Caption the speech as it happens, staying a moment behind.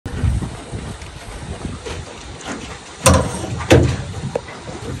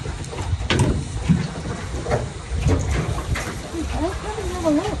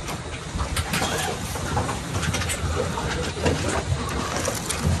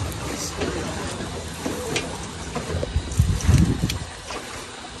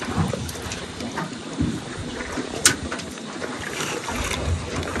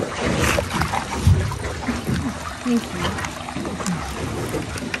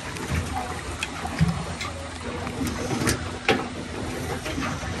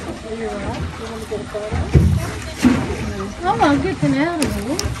want to get a photo? Oh, I'll get them out of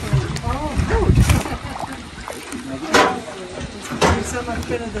here. Oh, good. It's so much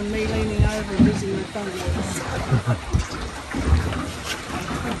better than me leaning over and using my phone.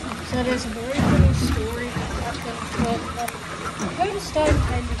 So there's a very funny story about Stonehenge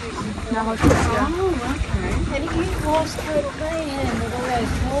came to do some No, I can see. Oh, okay. And it was total mayhem with all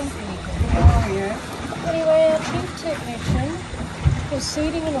those film people. Oh, yeah. Anyway, our chief technician was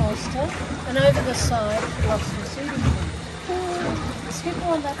seeding an oyster, and over the side, she lost her seeding pin. The skipper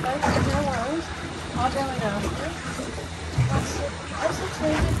on that boat said, no worries, I'll go in after it. I said, as it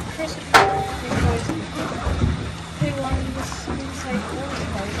turned out, Chris had found the poison. He didn't say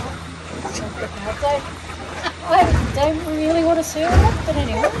I don't really want to see all that, but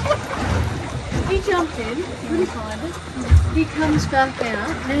anyway. He jumped in, couldn't find it. He comes back out,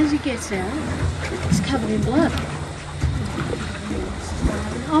 and as he gets out, it's covered in blood.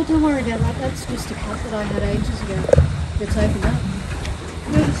 Oh, don't worry about that. That's just a cut that I had ages ago. It's opened up.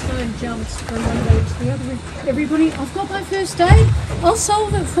 Stone jumps from one day to the other. Everybody, I've got my first aid. I'll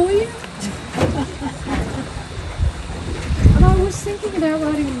solve it for you. And I was thinking about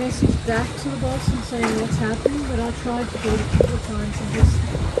writing a message back to the boss and saying what's happening, but I tried to do it a couple of times and just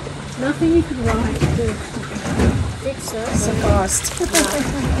nothing you could write to fix that. Sufficed.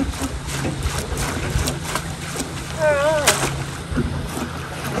 Alright.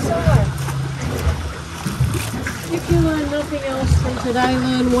 So, if you learn nothing else from today,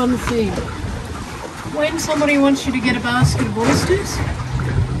 learn one thing. When somebody wants you to get a basket of oysters,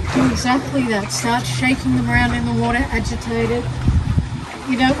 do exactly that. Start shaking them around in the water, agitate it.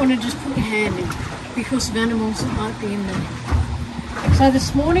 You don't want to just put your hand in because of animals that might be in there. So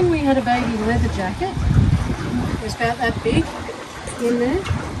this morning we had a baby leather jacket. It was about that big in there.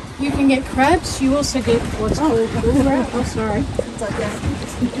 You can get crabs. You also get what's called bull rout. Oh, sorry. It's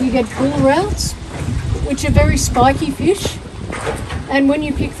okay. You get bull routs, which are very spiky fish. And when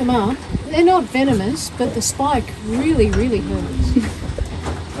you pick them up, they're not venomous, but the spike really, really hurts.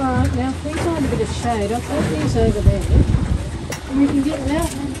 Alright, now if these are in a bit of shade, I'll put these over there. And we can get them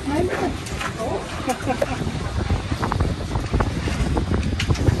out and play with them.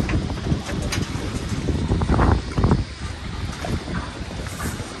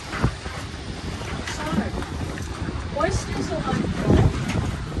 So, oysters are like that,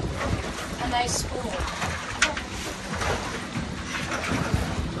 and they spawn.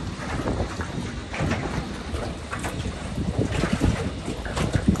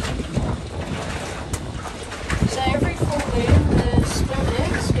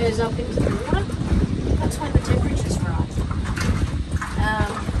 Goes up into the water. That's when the temperature's right.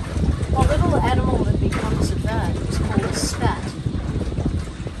 A little animal that becomes of that is called a spat.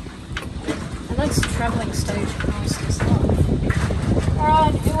 And that's the travelling stage of oyster's life.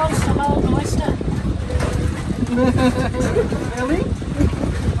 Alright, who wants to hold an oyster? Really?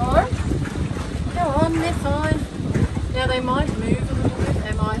 Alright. Go on, they're fine. Now they might move a little bit.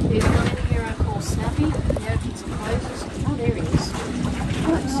 They might. There's one in here I call Snappy. He opens and closes. Oh, there he is.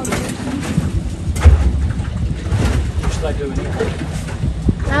 Should they do anything?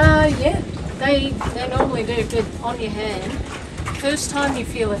 Yeah, they normally do, but on your hand. First time you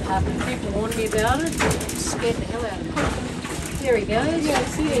feel it happen, people warn me about it, it scared the hell out of me. There he goes,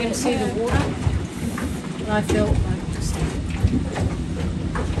 you can see the water. And I felt like just...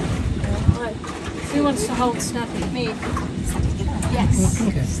 Right. Who wants to hold Snappy? Me. Yes.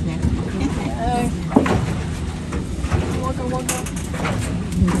 Wagga wagga.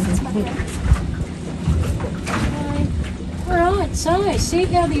 Alright, so see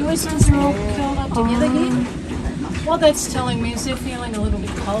how the oysters are all curled up together here? What that's telling me is they're feeling a little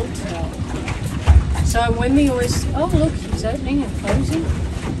bit cold today. So when the oysters, oh look, it's opening and closing.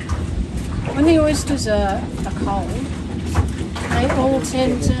 When the oysters are cold, they all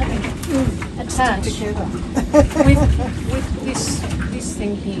tend to attach with this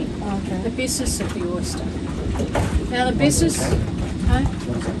thing here, the byssus of the oyster. Now the byssus,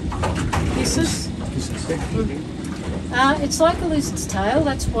 it's like a lizard's tail,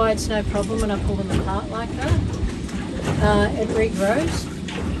 that's why it's no problem when I pull them apart like that. It regrows,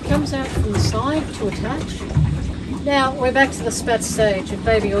 comes out from the side to attach. Now we're back to the spat stage of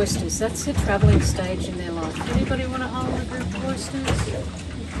baby oysters. That's the travelling stage in their life. Anybody want to hold a group of oysters?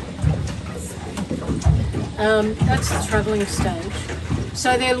 That's the travelling stage.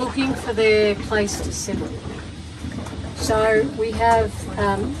 So they're looking for their place to settle. So we have,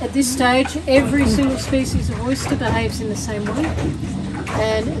 at this stage, every single species of oyster behaves in the same way,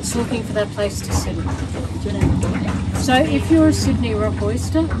 and it's looking for that place to settle. So if you're a Sydney rock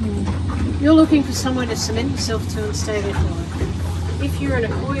oyster, you're looking for somewhere to cement yourself to and stay there for life. If you're an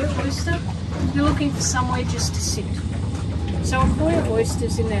Aquia oyster, they're looking for somewhere just to sit. So a koi of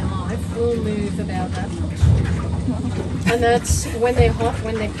oysters in their life will move about that much. And that's when they're hot,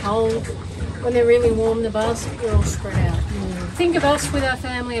 when they're cold, when they're really warm, the basket, you're all spread out. Think of us with our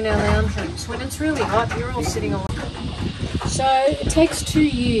family in our lounge rooms. When it's really hot, you're all sitting along. So it takes 2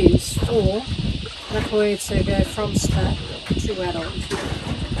 years for the koi to go from spat to adult.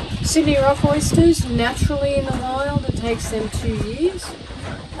 Sydney rock oysters, naturally in the wild, it takes them 2 years.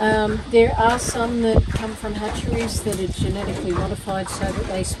 There are some that come from hatcheries that are genetically modified so that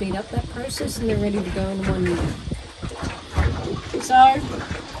they speed up that process and they're ready to go in 1 year. So,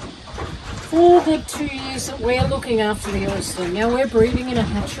 for the 2 years that we're looking after the oyster, now we're breeding in a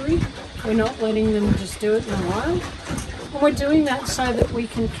hatchery, we're not letting them just do it in the wild. And we're doing that so that we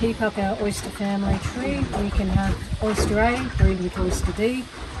can keep up our oyster family tree. We can have oyster A breed with oyster B,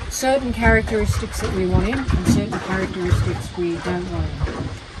 certain characteristics that we want in and certain characteristics we don't want in.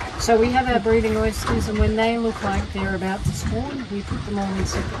 So we have our breeding oysters, and when they look like they're about to spawn, we put them all in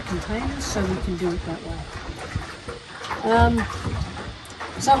separate containers so we can do it that way.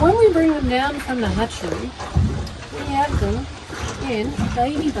 So when we bring them down from the hatchery, we have them in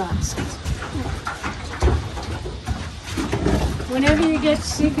baby baskets. Whenever you get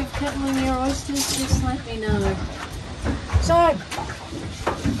sick of cuddling your oysters, just let me know. So,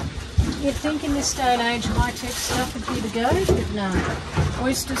 you'd think in this day and age high-tech stuff would be the go, but no.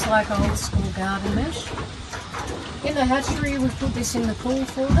 Oysters like old school garden mesh. In the hatchery, we put this in the pool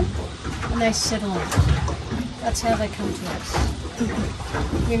for them, and they settle on it. That's how they come to us.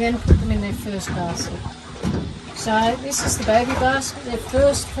 We then put them in their first basket. So this is the baby basket, their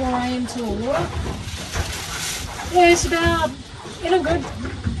first foray into the water. There's about, in a good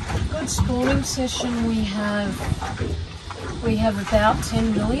spawning session, we have about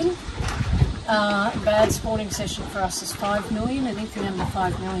 10 million. Bad spawning session for us is 5 million. I think we have the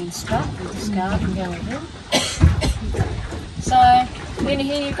 5 million strap with this guard and go ahead. So in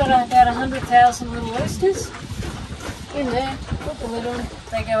here you've got about 100,000 little oysters. In there, put the lid on,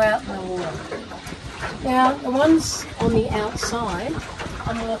 they go out in the water. Now the ones on the outside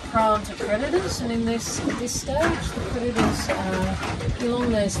are more prone to predators, and in this stage the predators are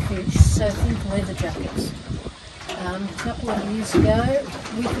long-nosed fish, so think leather jackets. A couple of years ago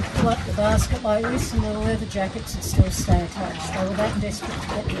we could pull up the basket like this and the leather jackets would still stay attached. They were that desperate to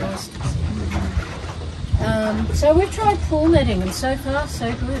get the oysters. So we've tried pool netting and so far so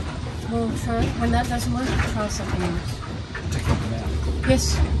good. We'll try, when that doesn't work, we'll try something else.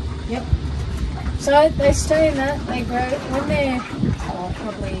 Yes, yep. So they stay in that, they grow, when they're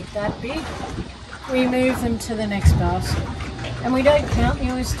probably that big, we move them to the next basket. And we don't count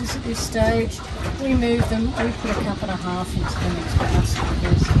the oysters at this stage, we move them, we put a cup and a half into the next basket.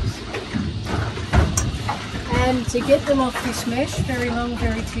 And to get them off this mesh, very long,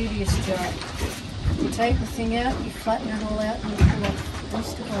 very tedious job. You take the thing out, you flatten it all out, and you pull off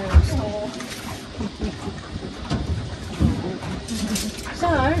oyster boils. So,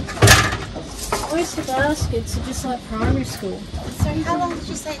 oyster baskets are just like primary school. So how long did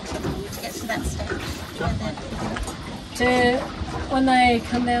you say it took them to get to that stage? When they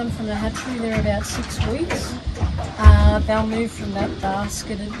come down from the hatchery, they're about 6 weeks. They'll move from that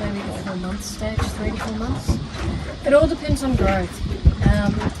basket at maybe the 4 month stage, 3 to 4 months. It all depends on growth.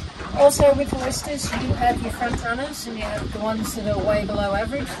 Also with oysters, you have your front runners and you have the ones that are way below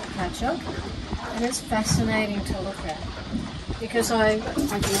average that catch up. And it's fascinating to look at. Because I do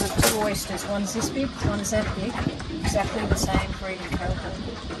have 2 oysters, one's this big, one's that big, exactly the same breeding cohort.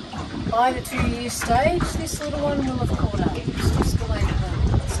 By the 2 year stage, this little one will have caught up. It's just the way to go.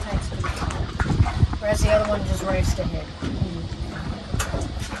 This takes a bit of time. Whereas the other one just raced ahead.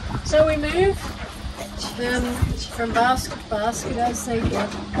 So we move them from basket to basket as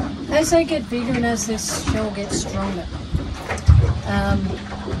they get bigger and as this shell gets stronger.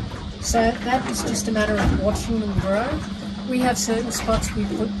 So that is just a matter of watching them grow. We have certain spots we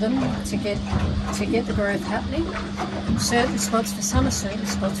put them to get the growth happening. Certain spots for summer, certain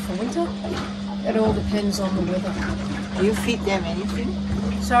spots for winter. It all depends on the weather. Do you feed them anything?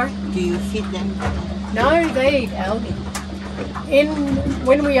 Sorry? Do you feed them? No, they eat algae.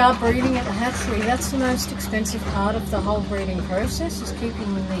 When we are breeding at the hatchery, that's the most expensive part of the whole breeding process, is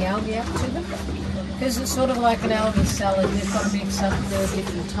keeping the algae up to them. Because it's sort of like an algae salad, they've got to mix up the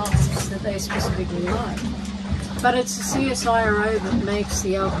different types that they specifically like. But it's the CSIRO that makes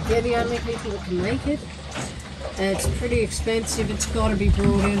the algae. They're the only people that can make it. It's pretty expensive, it's got to be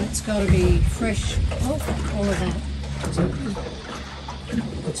brought in, it's got to be fresh, all of that.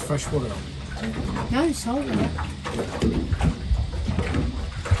 It's fresh water. No, salt water.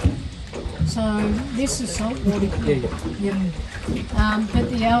 So this is saltwater here. Yep. But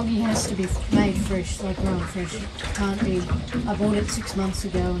the algae has to be made fresh, like grown fresh. It can't be. I bought it 6 months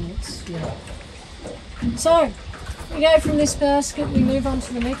ago, and it's yeah. So we go from this basket. We move on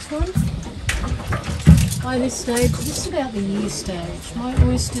to the next one. By this stage, this is about the year stage. My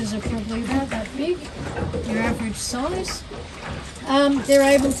oysters are probably about that big, your average size. They're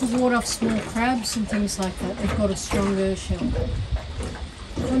able to ward off small crabs and things like that. They've got a stronger shell.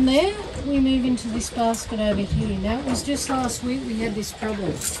 From there, we move into this basket over here. Now, it was just last week we had this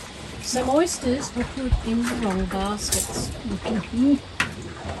problem. Some oysters were put in the wrong baskets.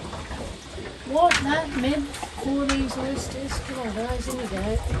 What that meant for these oysters, come on guys, in we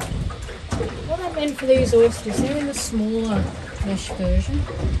go. What that meant for these oysters, they're in the smaller mesh version.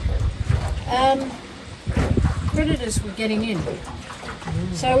 Predators were getting in.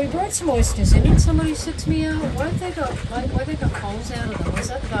 So we brought some oysters in, and somebody said to me, why have they got holes out of them? Is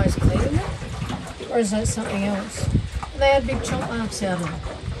that the guys cleaning them? Or is that something else? They had big chomp marks out of them.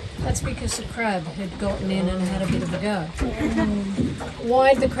 That's because the crab had gotten in and had a bit of a go. Why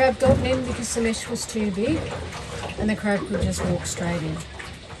had the crab gotten in? Because the mesh was too big and the crab could just walk straight in.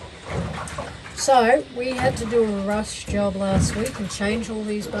 So we had to do a rush job last week and change all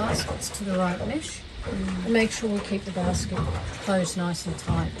these baskets to the right mesh and make sure we keep the basket closed nice and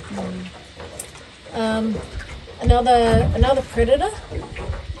tight. Another predator,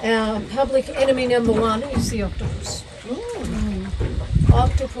 our public enemy number one is the octopus.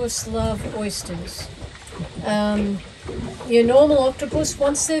 Octopus love oysters. Your normal octopus,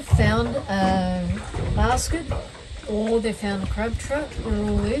 once they've found a basket or they've found a crab trap where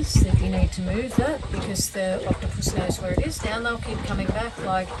all is, that you need to move that because the octopus knows where it is. Now they'll keep coming back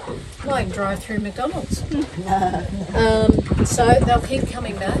like drive-through McDonald's. So they'll keep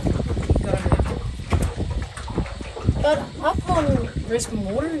coming back. You've got to move it. But up on Brisbane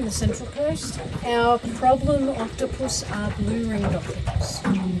Water in the Central Coast, our problem octopus are blue-ringed octopus.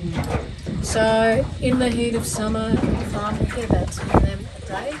 So in the heat of summer, we farm, we get about 10 of them a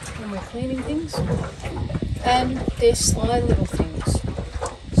day when we're cleaning things. And they're sly little things.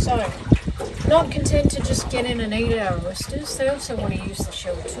 So, not content to just get in and eat our oysters, they also want to use the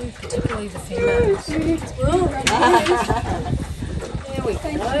shell too, particularly the females. Well, there we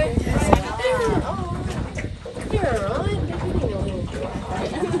go. You're alright, you're getting a little dry.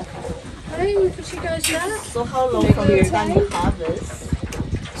 Hey, we put you guys back. So how long from the time you harvest?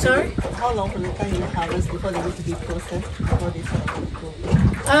 Sorry? How long from the time you harvest before they need to be processed before they start to cook?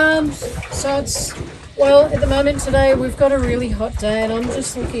 So it's, well, at the moment today we've got a really hot day and I'm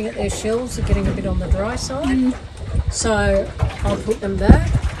just looking at their shells, they're getting a bit on the dry side. So I'll put them back.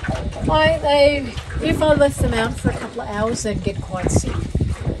 If I left them out for a couple of hours, they'd get quite sick.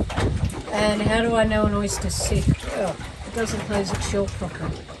 And how do I know an oyster's sick? Well, it doesn't close its shell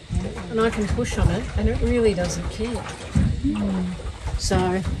properly. And I can push on it and it really doesn't care.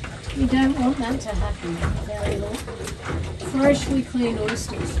 So you don't want that to happen very long. Freshly cleaned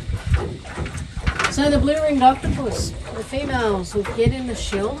oysters. So the blue-ringed octopus, the females will get in the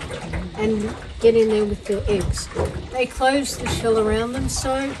shell and get in there with their eggs. They close the shell around them,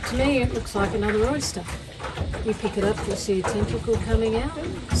 so to me it looks like another oyster. You pick it up, you'll see a tentacle coming out.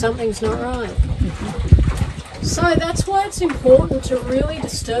 Something's not right. So that's why it's important to really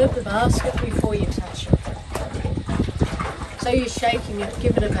disturb the basket before you touch it. So you're shaking it,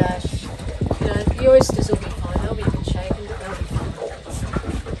 give it a bash. You know, the oysters will be fine, they'll be a bit shaken, but they'll be fine.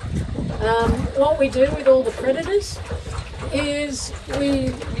 What we do with all the predators is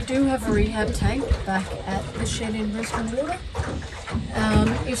we do have a rehab tank back at the shed in Brisbane Water.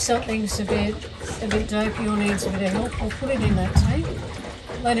 If something's a bit dopey or needs a bit of help, we'll put it in that tank,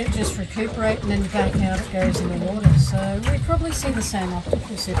 let it just recuperate, and then back out it goes in the water. So we probably see the same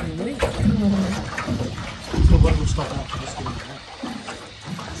octopus every week. So what will stop after this doing that?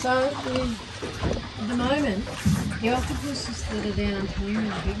 So at the moment, the octopuses that are down here in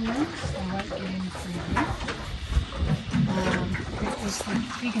the big ones, they won't get in through here. It was the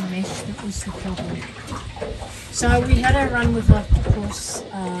bigger mesh that was the problem. So we had our run with octopus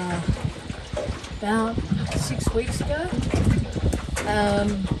about 6 weeks ago.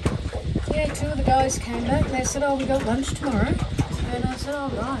 Yeah, 2 of the guys came back and they said, oh, we got lunch tomorrow. And I said, oh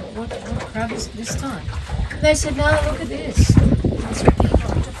right, what crab is it this time? And they said, no, look at this. It's a big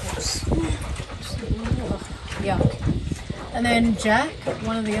octopus. Yuck. And then Jack,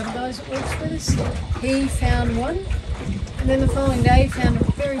 one of the other guys that works with us, he found one. And then the following day he found a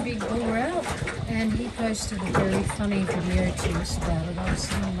very big bull rout and he posted a very funny video to us about it. I was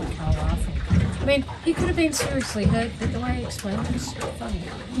sitting in my car laughing. I mean, he could have been seriously hurt, but the way he explained it was funny.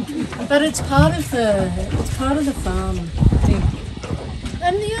 But it's part of the farm thing.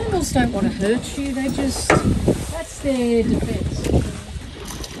 And the animals don't want to hurt you. They just, that's their defense.